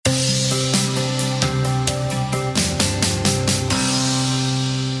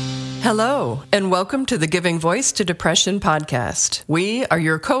Hello, and welcome to the Giving Voice to Depression podcast. We are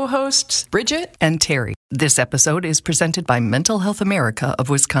your co-hosts, Bridget and Terry. This episode is presented by Mental Health America of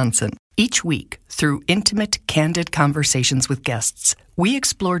Wisconsin. Each week, through intimate, candid conversations with guests, we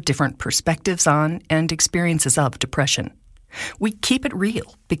explore different perspectives on and experiences of depression. We keep it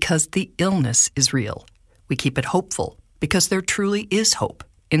real because the illness is real. We keep it hopeful because there truly is hope,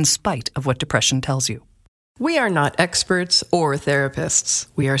 in spite of what depression tells you. We are not experts or therapists.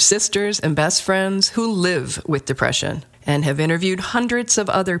 We are sisters and best friends who live with depression and have interviewed hundreds of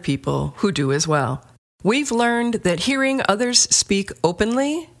other people who do as well. We've learned that hearing others speak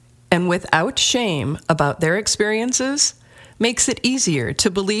openly and without shame about their experiences makes it easier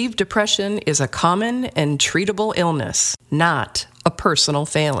to believe depression is a common and treatable illness, not a personal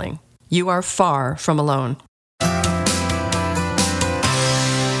failing. You are far from alone.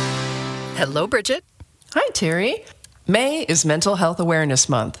 Hello, Bridget. Hi, Terry. May is Mental Health Awareness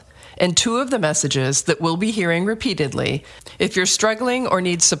Month, and two of the messages that we'll be hearing repeatedly: if you're struggling or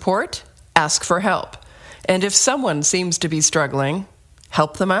need support, ask for help. And if someone seems to be struggling,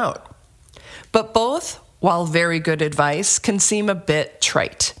 help them out. But both, while very good advice, can seem a bit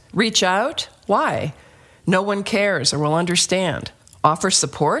trite. Reach out? Why? No one cares or will understand. Offer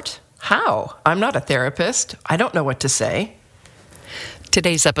support? How? I'm not a therapist. I don't know what to say.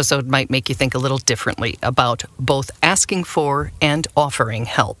 Today's episode might make you think a little differently about both asking for and offering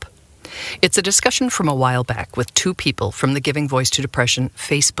help. It's a discussion from a while back with two people from the Giving Voice to Depression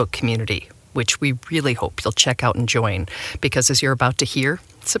Facebook community, which we really hope you'll check out and join, because as you're about to hear,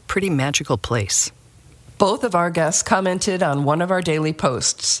 it's a pretty magical place. Both of our guests commented on one of our daily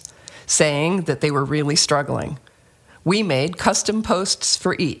posts, saying that they were really struggling. We made custom posts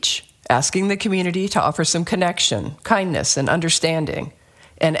for each, asking the community to offer some connection, kindness, and understanding.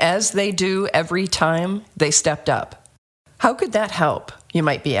 And as they do every time, they stepped up. How could that help, you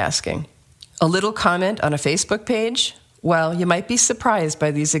might be asking? A little comment on a Facebook page? Well, you might be surprised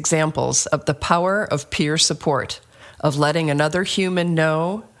by these examples of the power of peer support, of letting another human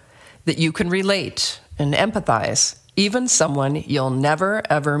know that you can relate and empathize, even someone you'll never,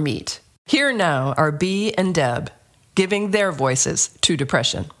 ever meet. Here now are Bea and Deb, giving their voices to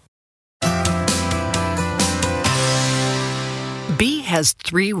depression. Bea has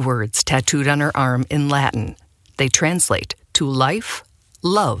 3 words tattooed on her arm in Latin. They translate to life,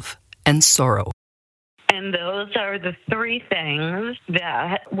 love, and sorrow. And those are the 3 things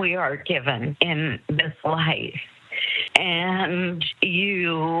that we are given in this life. And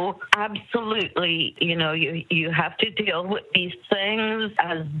you absolutely, you have to deal with these things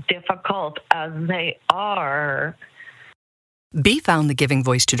as difficult as they are. Bea found the Giving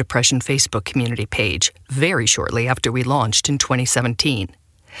Voice to Depression Facebook community page very shortly after we launched in 2017.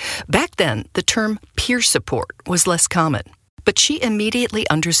 Back then, the term peer support was less common, but she immediately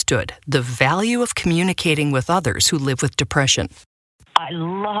understood the value of communicating with others who live with depression. I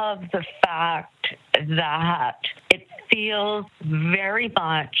love the fact that it feels very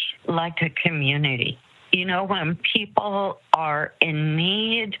much like a community. When people are in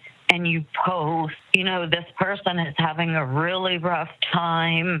need, and you post, this person is having a really rough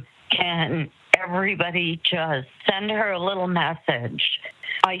time, can everybody just send her a little message?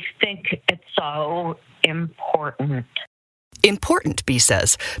 I think it's so important. Important, Bea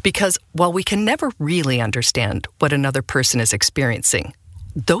says, because while we can never really understand what another person is experiencing,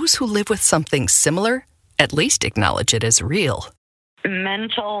 those who live with something similar at least acknowledge it as real.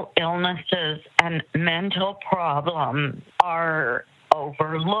 Mental illnesses and mental problems are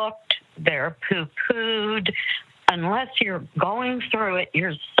overlooked, they're poo-pooed, unless you're going through it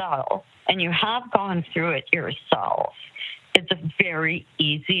yourself, and you have gone through it yourself. It's very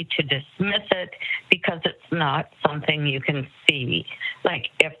easy to dismiss it because it's not something you can see. Like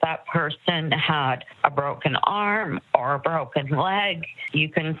if that person had a broken arm or a broken leg, you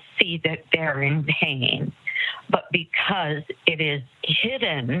can see that they're in pain. But because it is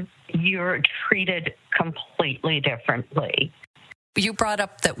hidden, you're treated completely differently. You brought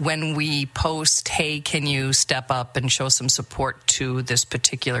up that when we post, hey, can you step up and show some support to this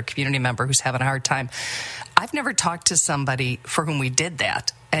particular community member who's having a hard time? I've never talked to somebody for whom we did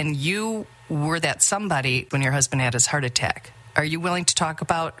that. And you were that somebody when your husband had his heart attack. Are you willing to talk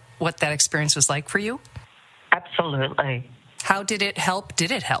about what that experience was like for you? Absolutely. How did it help?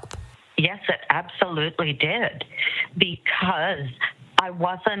 Did it help? Yes, it absolutely did. Because I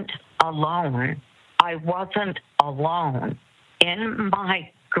wasn't alone. I wasn't alone. In my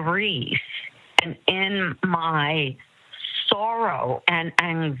grief and in my sorrow and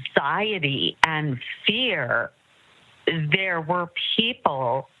anxiety and fear, there were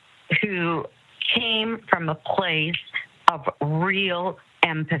people who came from a place of real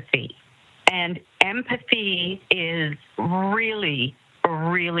empathy. And empathy is really,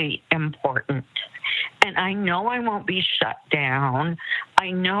 really important. And I know I won't be shut down.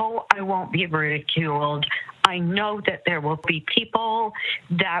 I know I won't be ridiculed. I know that there will be people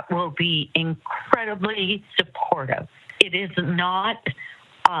that will be incredibly supportive. It is not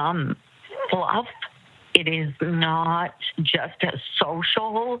fluff. It is not just a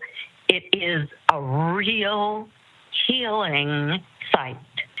social. It is a real healing site.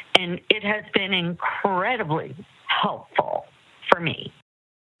 And it has been incredibly helpful for me.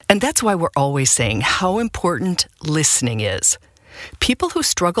 And that's why we're always saying how important listening is. People who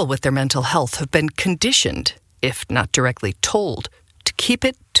struggle with their mental health have been conditioned, if not directly told, to keep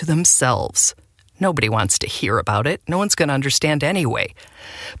it to themselves. Nobody wants to hear about it. No one's going to understand anyway.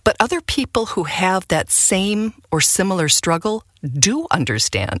 But other people who have that same or similar struggle do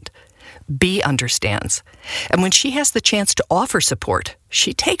understand. Bea understands. And when she has the chance to offer support,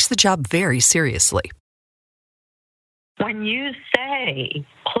 she takes the job very seriously. When you say,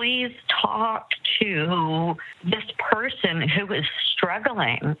 please talk to this person who is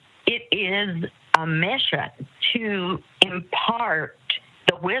struggling, it is a mission to impart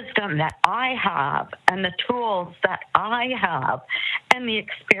the wisdom that I have and the tools that I have and the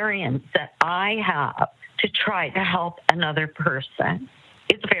experience that I have to try to help another person.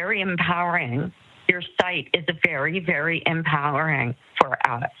 It's very empowering. Your site is very, very empowering for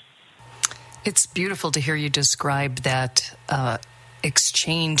us. It's beautiful to hear you describe that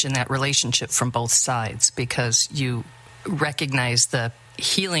exchange and that relationship from both sides, because you recognize the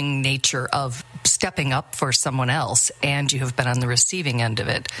healing nature of stepping up for someone else, and you have been on the receiving end of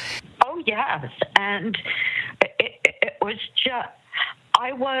it. Oh, yes. And it was just,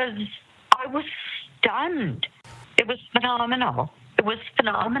 I was stunned. It was phenomenal. It was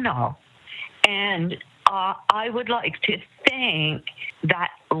phenomenal. And I would like to think that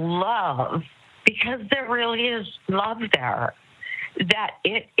love, because there really is love there, that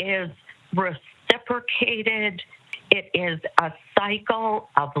it is reciprocated. It is a cycle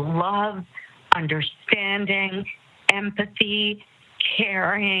of love, understanding, empathy,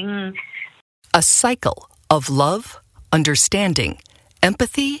 caring. A cycle of love, understanding,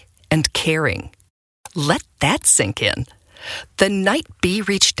 empathy, and caring. Let that sink in. The night Bea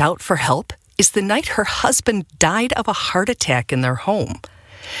reached out for help is the night her husband died of a heart attack in their home.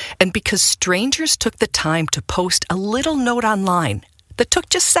 And because strangers took the time to post a little note online that took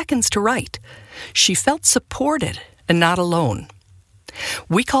just seconds to write, she felt supported and not alone.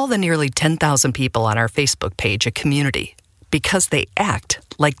 We call the nearly 10,000 people on our Facebook page a community because they act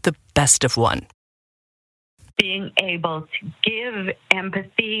like the best of one. Being able to give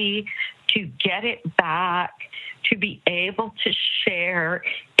empathy, to get it back, to be able to share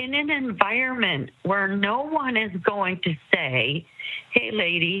in an environment where no one is going to say, hey,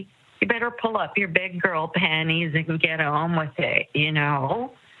 lady, you better pull up your big girl panties and get on with it, you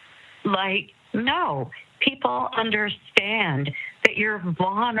know? Like, no, people understand that you're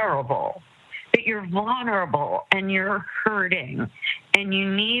vulnerable, and you're hurting, and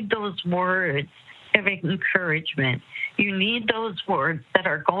you need those words of encouragement. You need those words that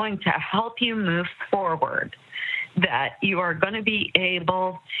are going to help you move forward, that you are going to be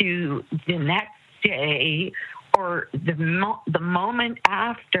able to the next day or the moment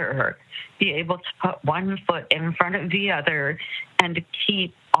after be able to put one foot in front of the other and to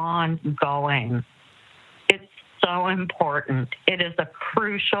keep on going. It's so important. It is a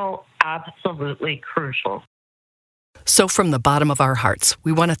crucial, absolutely crucial. So from the bottom of our hearts,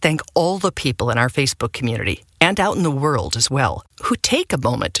 we want to thank all the people in our Facebook community and out in the world as well who take a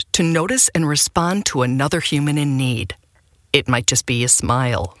moment to notice and respond to another human in need. It might just be a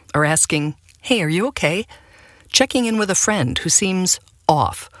smile or asking, hey, are you okay? Checking in with a friend who seems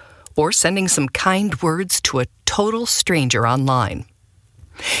off, or sending some kind words to a total stranger online.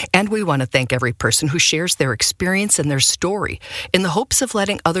 And we want to thank every person who shares their experience and their story in the hopes of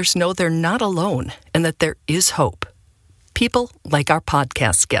letting others know they're not alone and that there is hope. People like our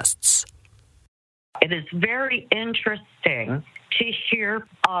podcast guests. It is very interesting to hear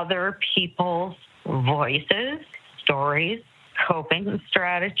other people's voices, stories, coping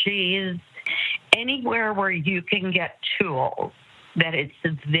strategies, anywhere where you can get tools that it's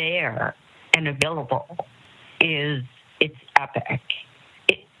there and available it's epic.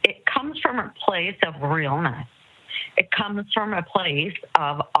 It comes from a place of realness. It comes from a place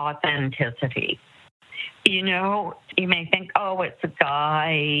of authenticity. You know, you may think, oh, it's a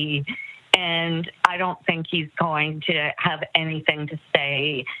guy, and I don't think he's going to have anything to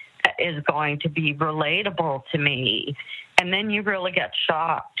say that is going to be relatable to me. And then you really get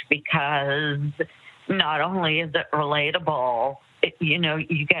shocked because not only is it relatable,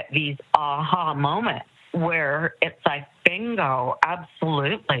 you get these aha moments where it's like, bingo,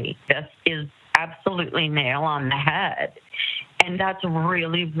 absolutely. This is absolutely nail on the head. And that's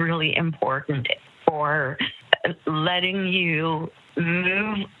really, really important for letting you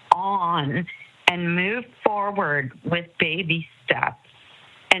move on and move forward with baby steps,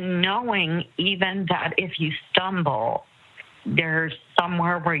 and knowing even that if you stumble, there's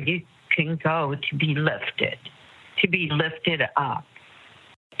somewhere where you can go to be lifted up.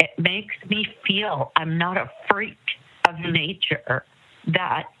 It makes me feel I'm not a freak of nature,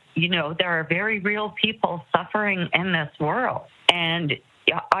 that, there are very real people suffering in this world. And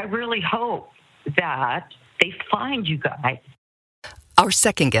I really hope that they find you guys. Our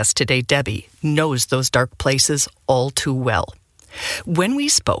second guest today, Debbie, knows those dark places all too well. When we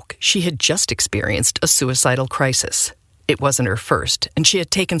spoke, she had just experienced a suicidal crisis. It wasn't her first, and she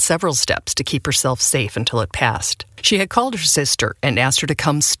had taken several steps to keep herself safe until it passed. She had called her sister and asked her to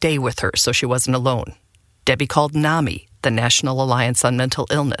come stay with her so she wasn't alone. Debbie called NAMI, the National Alliance on Mental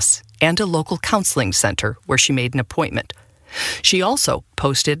Illness, and a local counseling center where she made an appointment. She also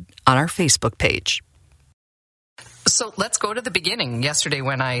posted on our Facebook page. So let's go to the beginning. Yesterday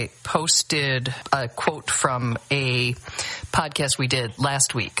when I posted a quote from a podcast we did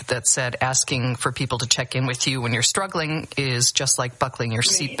last week that said asking for people to check in with you when you're struggling is just like buckling your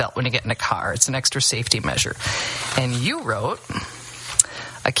seatbelt when you get in a car. It's an extra safety measure. And you wrote,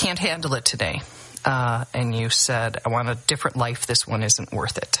 I can't handle it today. And you said, I want a different life. This one isn't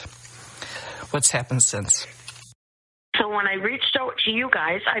worth it. What's happened since? So when I reached out to you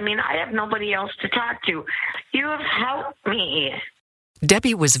guys, I have nobody else to talk to. You have helped me.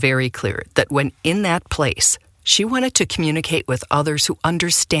 Debbie was very clear that when in that place, she wanted to communicate with others who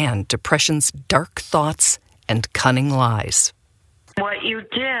understand depression's dark thoughts and cunning lies. What you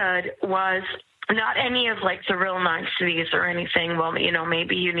did was not any of the real niceties or anything. Well,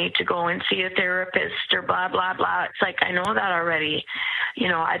 maybe you need to go and see a therapist or blah, blah, blah. It's like, I know that already.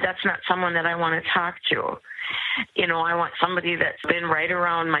 That's not someone that I want to talk to. I want somebody that's been right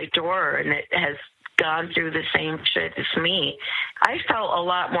around my door and that has gone through the same shit as me. I felt a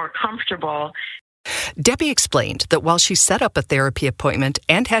lot more comfortable. Debbie explained that while she set up a therapy appointment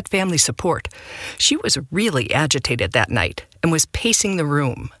and had family support, she was really agitated that night and was pacing the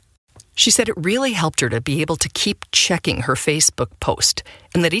room. She said it really helped her to be able to keep checking her Facebook post,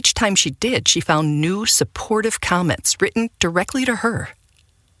 and that each time she did, she found new supportive comments written directly to her.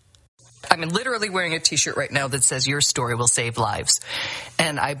 I'm literally wearing a T-shirt right now that says your story will save lives.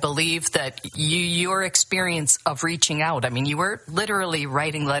 And I believe that your experience of reaching out, you were literally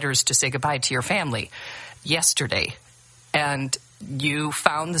writing letters to say goodbye to your family yesterday. And you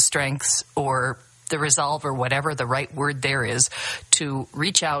found the strength or the resolve or whatever the right word there is to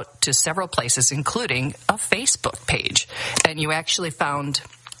reach out to several places, including a Facebook page. And you actually found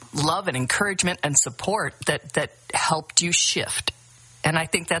love and encouragement and support that helped you shift. And I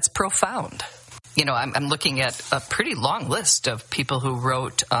think that's profound. I'm looking at a pretty long list of people who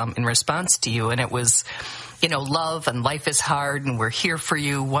wrote in response to you, and it was, love and life is hard, and we're here for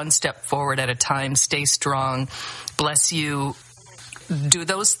you, one step forward at a time, stay strong, bless you. Do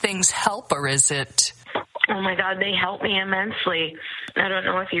those things help, or is it? Oh, my God, they helped me immensely. I don't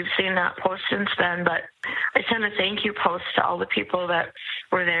know if you've seen that post since then, but I sent a thank you post to all the people that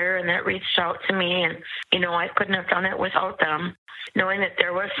were there and that reached out to me. And, I couldn't have done it without them. Knowing that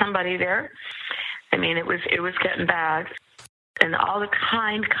there was somebody there, it was getting bad. And all the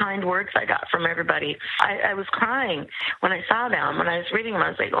kind words I got from everybody. I was crying when I saw them. When I was reading them, I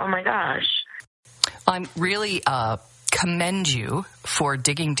was like, oh, my gosh. I'm really commend you for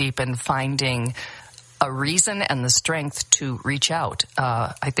digging deep and finding a reason and the strength to reach out.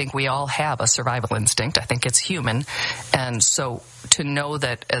 I think we all have a survival instinct. I think it's human. And so to know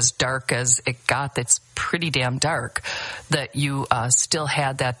that as dark as it got, that's pretty damn dark, that you still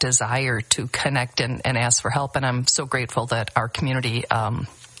had that desire to connect and ask for help. And I'm so grateful that our community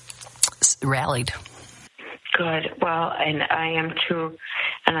rallied. Good. Well, and I am too.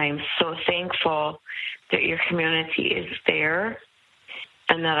 And I am so thankful that your community is there.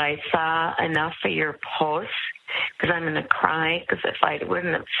 And that I saw enough of your posts, because I'm going to cry, because if I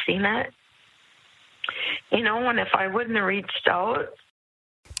wouldn't have seen it, and if I wouldn't have reached out.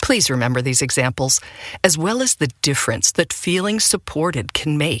 Please remember these examples, as well as the difference that feeling supported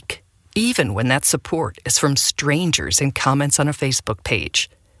can make, even when that support is from strangers in comments on a Facebook page.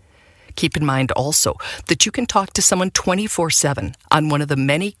 Keep in mind also that you can talk to someone 24/7 on one of the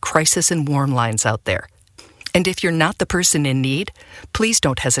many crisis and warn lines out there. And if you're not the person in need, please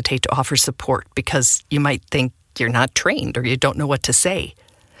don't hesitate to offer support, because you might think you're not trained or you don't know what to say.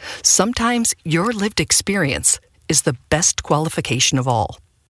 Sometimes your lived experience is the best qualification of all.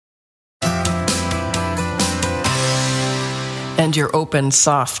 And your open,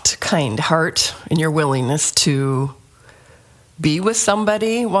 soft, kind heart and your willingness to be with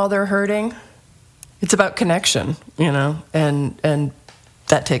somebody while they're hurting. It's about connection, and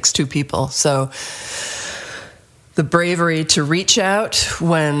that takes two people. So the bravery to reach out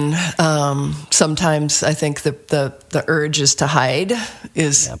when sometimes I think the urge is to hide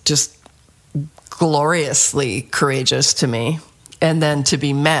is just gloriously courageous to me. And then to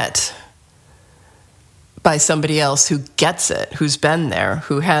be met by somebody else who gets it, who's been there,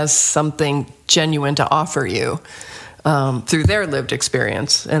 who has something genuine to offer you through their lived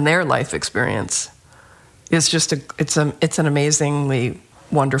experience and their life experience is just it's an amazingly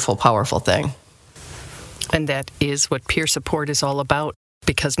wonderful, powerful thing. And that is what peer support is all about,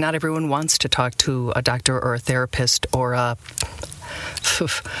 because not everyone wants to talk to a doctor or a therapist or have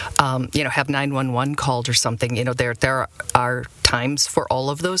 911 called or something. There are times for all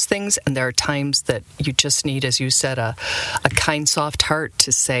of those things, and there are times that you just need, as you said, a kind, soft heart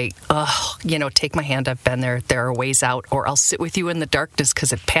to say, take my hand, I've been there, there are ways out, or I'll sit with you in the darkness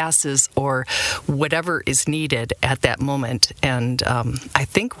because it passes, or whatever is needed at that moment. And I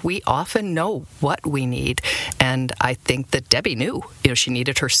think we often know what we need, and I think that Debbie knew. She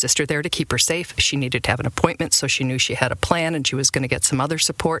needed her sister there to keep her safe. She needed to have an appointment, so she knew she had a plan and she was going to get some other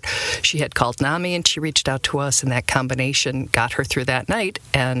support. She had called NAMI and she reached out to us, and that combination got her through that night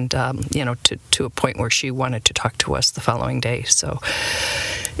and, to a point where she wanted to talk to us the following day. So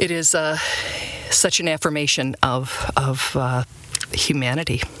it is such an affirmation of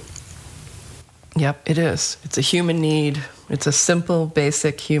humanity. Yep, it is. It's a human need. It's a simple,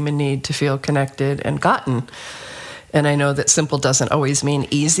 basic human need to feel connected and gotten. And I know that simple doesn't always mean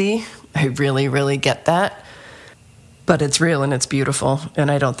easy. I really, really get that. But it's real and it's beautiful,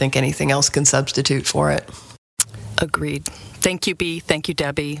 and I don't think anything else can substitute for it. Agreed. Thank you, Bea. Thank you,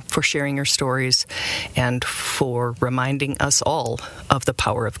 Debbie, for sharing your stories and for reminding us all of the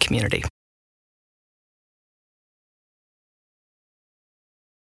power of community.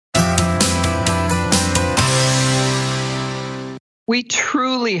 We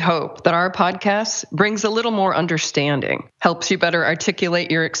truly hope that our podcast brings a little more understanding, helps you better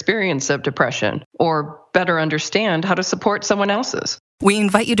articulate your experience of depression, or better understand how to support someone else's. We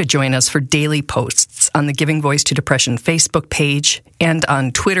invite you to join us for daily posts on the Giving Voice to Depression Facebook page and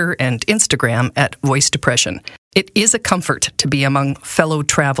on Twitter and Instagram at Voice Depression. It is a comfort to be among fellow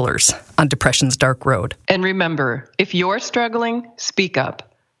travelers on depression's dark road. And remember, if you're struggling, speak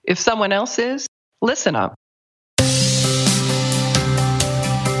up. If someone else is, listen up.